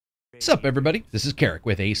What's up, everybody? This is Karak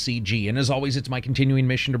with ACG, and as always, it's my continuing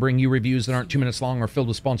mission to bring you reviews that aren't 2 minutes long or filled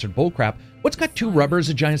with sponsored bullcrap. What's got two rubbers,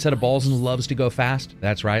 a giant set of balls, and loves to go fast?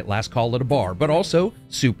 That's right, last call at a bar, but also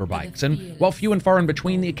super bikes. And while few and far in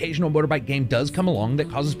between, the occasional motorbike game does come along that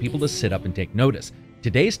causes people to sit up and take notice.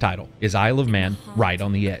 Today's title is Isle of Man, Right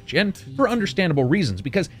on the Edge, and for understandable reasons,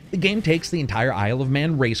 because the game takes the entire Isle of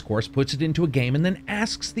Man racecourse, puts it into a game, and then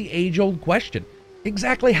asks the age-old question.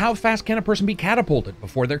 Exactly how fast can a person be catapulted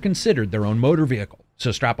before they're considered their own motor vehicle?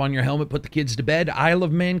 So strap on your helmet, put the kids to bed. Isle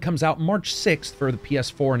of Man comes out March 6th for the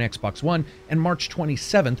PS4 and Xbox One, and March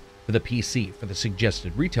 27th for the PC, for the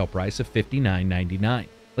suggested retail price of $59.99.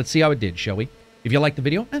 Let's see how it did, shall we? If you like the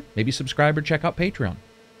video, maybe subscribe or check out Patreon.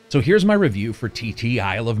 So here's my review for TT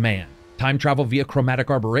Isle of Man. Time travel via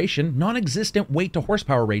chromatic aberration, non-existent weight to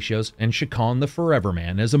horsepower ratios, and Chacon the Forever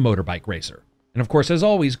Man as a motorbike racer. And of course, as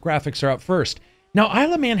always, graphics are up first. Now,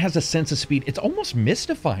 Isle of Man has a sense of speed. It's almost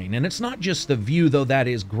mystifying, and it's not just the view, though that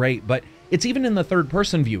is great, but it's even in the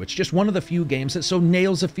third-person view. It's just one of the few games that so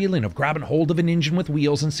nails a feeling of grabbing hold of an engine with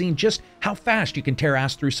wheels and seeing just how fast you can tear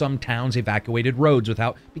ass through some town's evacuated roads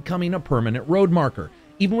without becoming a permanent road marker.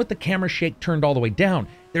 Even with the camera shake turned all the way down,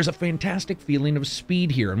 there's a fantastic feeling of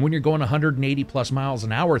speed here, and when you're going 180 plus miles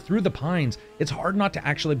an hour through the pines, it's hard not to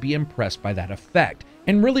actually be impressed by that effect.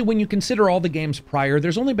 And really, when you consider all the games prior,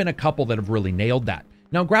 there's only been a couple that have really nailed that.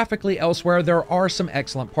 Now, graphically elsewhere, there are some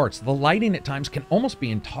excellent parts. The lighting at times can almost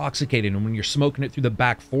be intoxicating, and when you're smoking it through the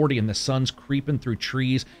back 40 and the sun's creeping through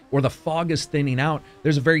trees or the fog is thinning out,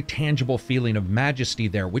 there's a very tangible feeling of majesty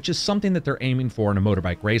there, which is something that they're aiming for in a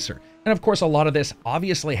motorbike racer. And of course, a lot of this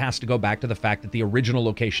obviously has to go back to the fact that the original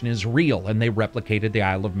location is real, and they replicated the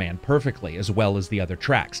Isle of Man perfectly, as well as the other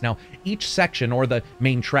tracks. Now, each section, or the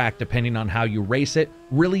main track, depending on how you race it,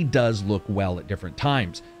 really does look well at different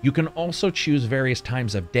times. You can also choose various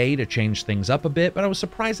times of day to change things up a bit, but I was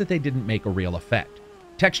surprised that they didn't make a real effect.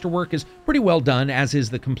 Texture work is pretty well done, as is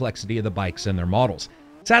the complexity of the bikes and their models.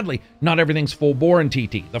 Sadly, not everything's full bore in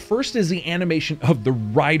TT. The first is the animation of the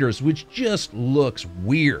riders, which just looks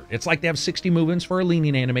weird. It's like they have 60 movements for a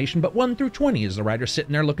leaning animation, but 1 through 20 is the rider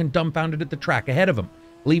sitting there looking dumbfounded at the track ahead of them,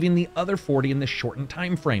 leaving the other 40 in this shortened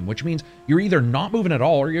time frame, which means you're either not moving at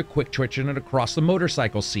all or you're quick twitching it across the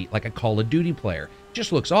motorcycle seat like a Call of Duty player. It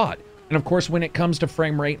just looks odd. And of course, when it comes to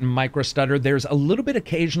frame rate and micro stutter, there's a little bit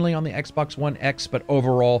occasionally on the Xbox One X, but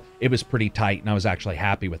overall, it was pretty tight, and I was actually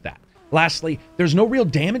happy with that. Lastly, there's no real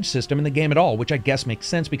damage system in the game at all, which I guess makes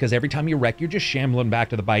sense because every time you wreck, you're just shambling back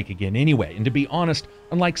to the bike again anyway. And to be honest,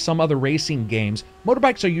 unlike some other racing games,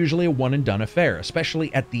 motorbikes are usually a one-and-done affair,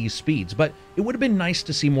 especially at these speeds, but it would have been nice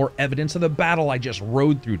to see more evidence of the battle I just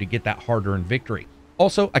rode through to get that hard-earned victory.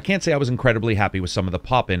 Also, I can't say I was incredibly happy with some of the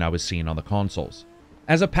pop-in I was seeing on the consoles.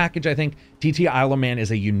 As a package, I think TT Isle of Man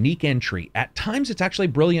is a unique entry. At times, it's actually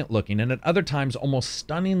brilliant looking, and at other times, almost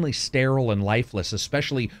stunningly sterile and lifeless,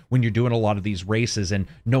 especially when you're doing a lot of these races and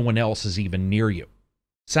no one else is even near you.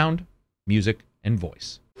 Sound, music, and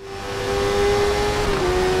voice.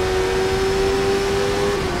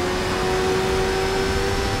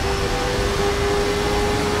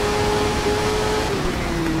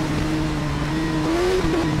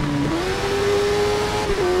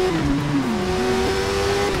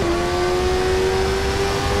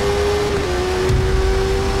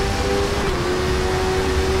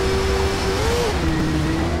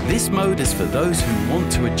 This mode is for those who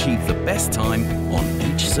want to achieve the best time on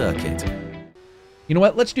each circuit. You know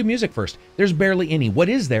what? Let's do music first. There's barely any. What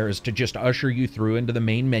is there is to just usher you through into the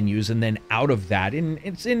main menus and then out of that. And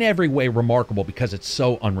it's in every way remarkable because it's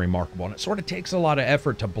so unremarkable. And it sort of takes a lot of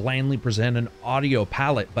effort to blandly present an audio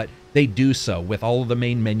palette, but they do so with all of the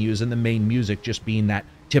main menus and the main music just being that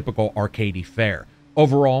typical arcadey fare.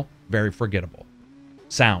 Overall, very forgettable.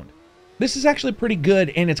 Sound. This is actually pretty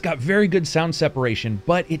good, and it's got very good sound separation,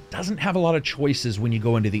 but it doesn't have a lot of choices when you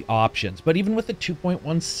go into the options. But even with the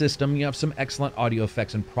 2.1 system, you have some excellent audio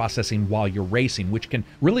effects and processing while you're racing, which can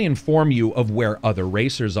really inform you of where other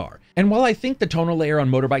racers are. And while I think the tonal layer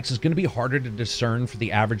on motorbikes is going to be harder to discern for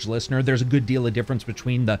the average listener, there's a good deal of difference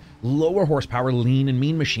between the lower horsepower lean and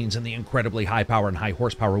mean machines and the incredibly high power and high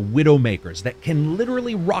horsepower Widowmakers that can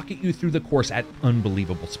literally rocket you through the course at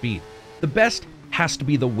unbelievable speed. The best has to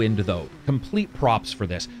be the wind, though. Complete props for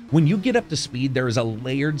this. When you get up to speed, there is a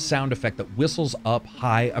layered sound effect that whistles up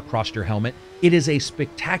high across your helmet. It is a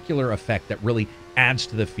spectacular effect that really adds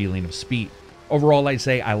to the feeling of speed. Overall, I'd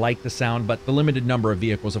say I like the sound, but the limited number of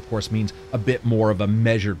vehicles, of course, means a bit more of a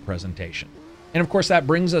measured presentation. And of course that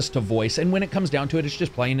brings us to voice, and when it comes down to it, it's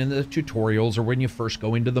just playing in the tutorials or when you first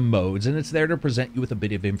go into the modes, and it's there to present you with a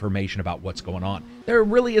bit of information about what's going on. There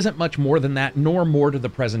really isn't much more than that, nor more to the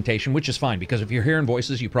presentation, which is fine, because if you're hearing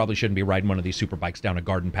voices, you probably shouldn't be riding one of these super bikes down a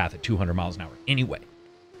garden path at 200 miles an hour anyway.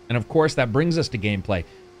 And of course that brings us to gameplay.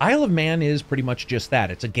 Isle of Man is pretty much just that.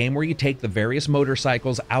 It's a game where you take the various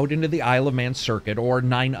motorcycles out into the Isle of Man circuit or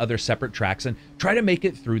 9 other separate tracks and try to make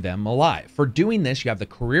it through them alive. For doing this, you have the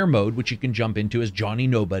career mode, which you can jump into as Johnny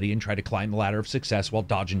Nobody and try to climb the ladder of success while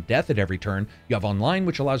dodging death at every turn. You have online,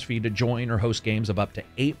 which allows for you to join or host games of up to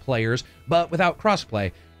 8 players, but without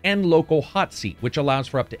crossplay, and local hot seat, which allows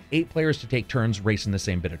for up to 8 players to take turns racing the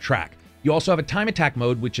same bit of track. You also have a time attack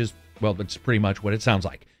mode, which is, well, that's pretty much what it sounds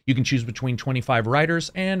like. You can choose between 25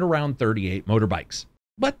 riders and around 38 motorbikes.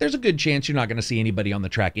 But there's a good chance you're not going to see anybody on the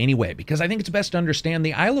track anyway, because I think it's best to understand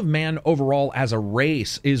the Isle of Man overall as a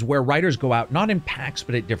race is where riders go out not in packs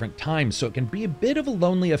but at different times, so it can be a bit of a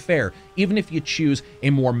lonely affair, even if you choose a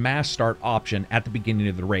more mass start option at the beginning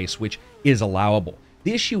of the race, which is allowable.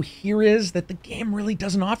 The issue here is that the game really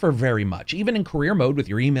doesn't offer very much. Even in career mode with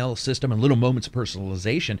your email system and little moments of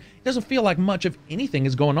personalization, it doesn't feel like much of anything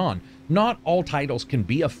is going on. Not all titles can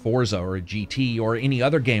be a Forza or a GT or any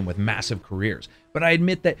other game with massive careers, but I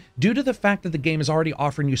admit that due to the fact that the game is already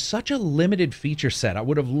offering you such a limited feature set, I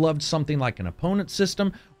would have loved something like an opponent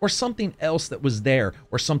system or something else that was there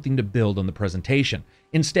or something to build on the presentation.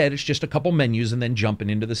 Instead, it's just a couple menus and then jumping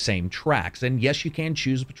into the same tracks. And yes, you can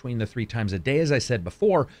choose between the 3 times a day, as I said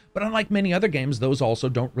before, but unlike many other games, those also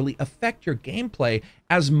don't really affect your gameplay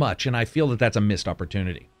as much, and I feel that that's a missed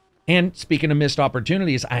opportunity. And speaking of missed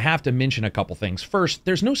opportunities, I have to mention a couple things. First,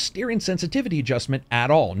 there's no steering sensitivity adjustment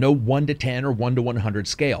at all. No 1 to 10 or 1 to 100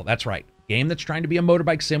 scale. That's right. Game that's trying to be a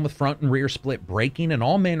motorbike sim with front and rear split braking and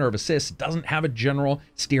all manner of assists doesn't have a general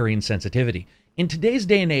steering sensitivity. In today's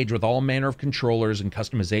day and age, with all manner of controllers and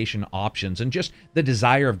customization options and just the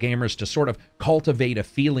desire of gamers to sort of cultivate a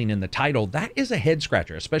feeling in the title, that is a head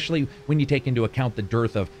scratcher, especially when you take into account the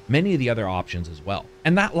dearth of many of the other options as well.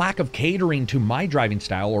 And that lack of catering to my driving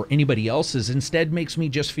style or anybody else's instead makes me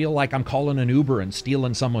just feel like I'm calling an Uber and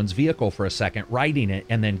stealing someone's vehicle for a second, riding it,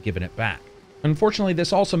 and then giving it back. Unfortunately,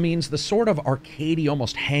 this also means the sort of arcadey,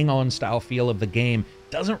 almost hang-on style feel of the game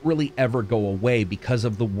doesn't really ever go away because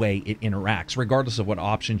of the way it interacts, regardless of what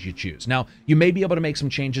options you choose. Now, you may be able to make some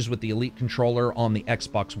changes with the Elite controller on the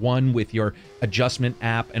Xbox One with your adjustment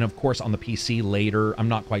app, and of course on the PC later. I'm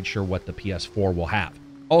not quite sure what the PS4 will have.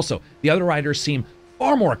 Also, the other riders seem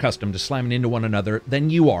far more accustomed to slamming into one another than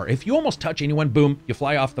you are. If you almost touch anyone, boom, you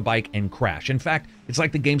fly off the bike and crash. In fact, it's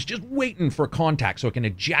like the game's just waiting for contact so it can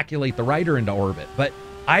ejaculate the rider into orbit. But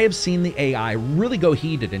I have seen the AI really go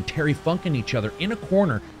heated and Terry funkin' each other in a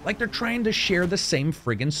corner like they're trying to share the same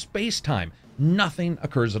friggin' space-time. Nothing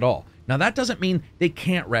occurs at all. Now that doesn't mean they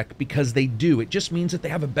can't wreck, because they do. It just means that they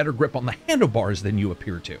have a better grip on the handlebars than you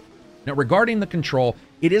appear to. Now, regarding the control,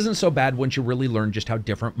 it isn't so bad once you really learn just how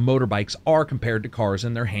different motorbikes are compared to cars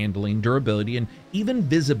in their handling, durability, and even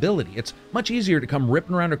visibility. It's much easier to come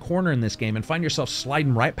ripping around a corner in this game and find yourself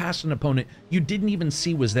sliding right past an opponent you didn't even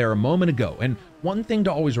see was there a moment ago. And one thing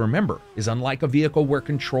to always remember is, unlike a vehicle where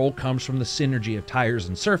control comes from the synergy of tires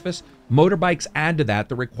and surface, motorbikes add to that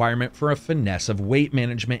the requirement for a finesse of weight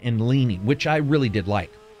management and leaning, which I really did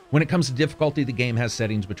like. When it comes to difficulty, the game has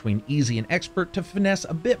settings between easy and expert to finesse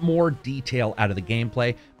a bit more detail out of the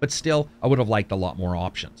gameplay, but still, I would have liked a lot more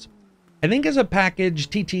options. I think as a package,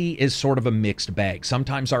 TT is sort of a mixed bag.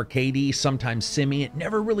 Sometimes arcadey, sometimes simmy. It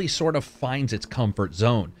never really sort of finds its comfort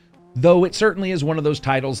zone. Though it certainly is one of those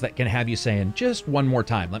titles that can have you saying, just one more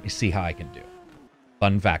time, let me see how I can do.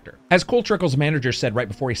 Fun factor. As Cole Trickle's manager said right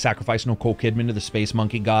before he sacrificed Nicole Kidman to the space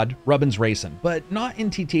monkey god, Rubbin's racing, but not in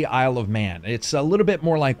TT Isle of Man. It's a little bit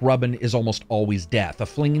more like Rubbin is almost always death, a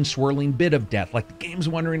flinging, swirling bit of death, like the game's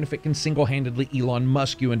wondering if it can single-handedly Elon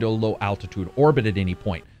Musk you into a low-altitude orbit at any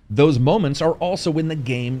point. Those moments are also when the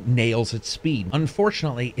game nails its speed.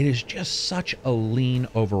 Unfortunately, it is just such a lean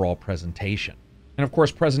overall presentation. And of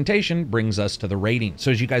course, presentation brings us to the rating.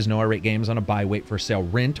 So as you guys know, I rate games on a buy, wait for sale,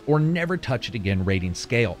 rent, or never touch it again rating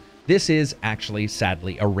scale. This is actually,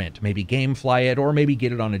 sadly, a rent. Maybe gamefly it, or maybe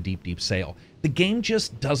get it on a deep, deep sale. The game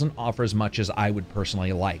just doesn't offer as much as I would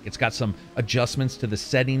personally like. It's got some adjustments to the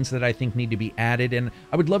settings that I think need to be added, and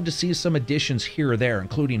I would love to see some additions here or there,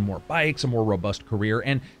 including more bikes, a more robust career,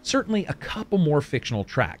 and certainly a couple more fictional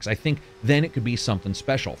tracks. I think then it could be something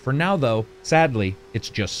special. For now, though, sadly, it's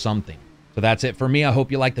just something. So that's it for me. I hope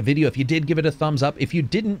you liked the video. If you did, give it a thumbs up. If you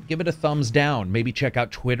didn't, give it a thumbs down. Maybe check out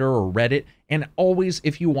Twitter or Reddit. And always,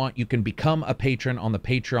 if you want, you can become a patron on the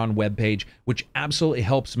Patreon webpage, which absolutely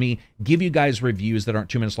helps me give you guys reviews that aren't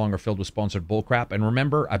 2 minutes long or filled with sponsored bullcrap. And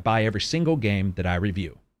remember, I buy every single game that I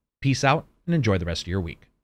review. Peace out and enjoy the rest of your week.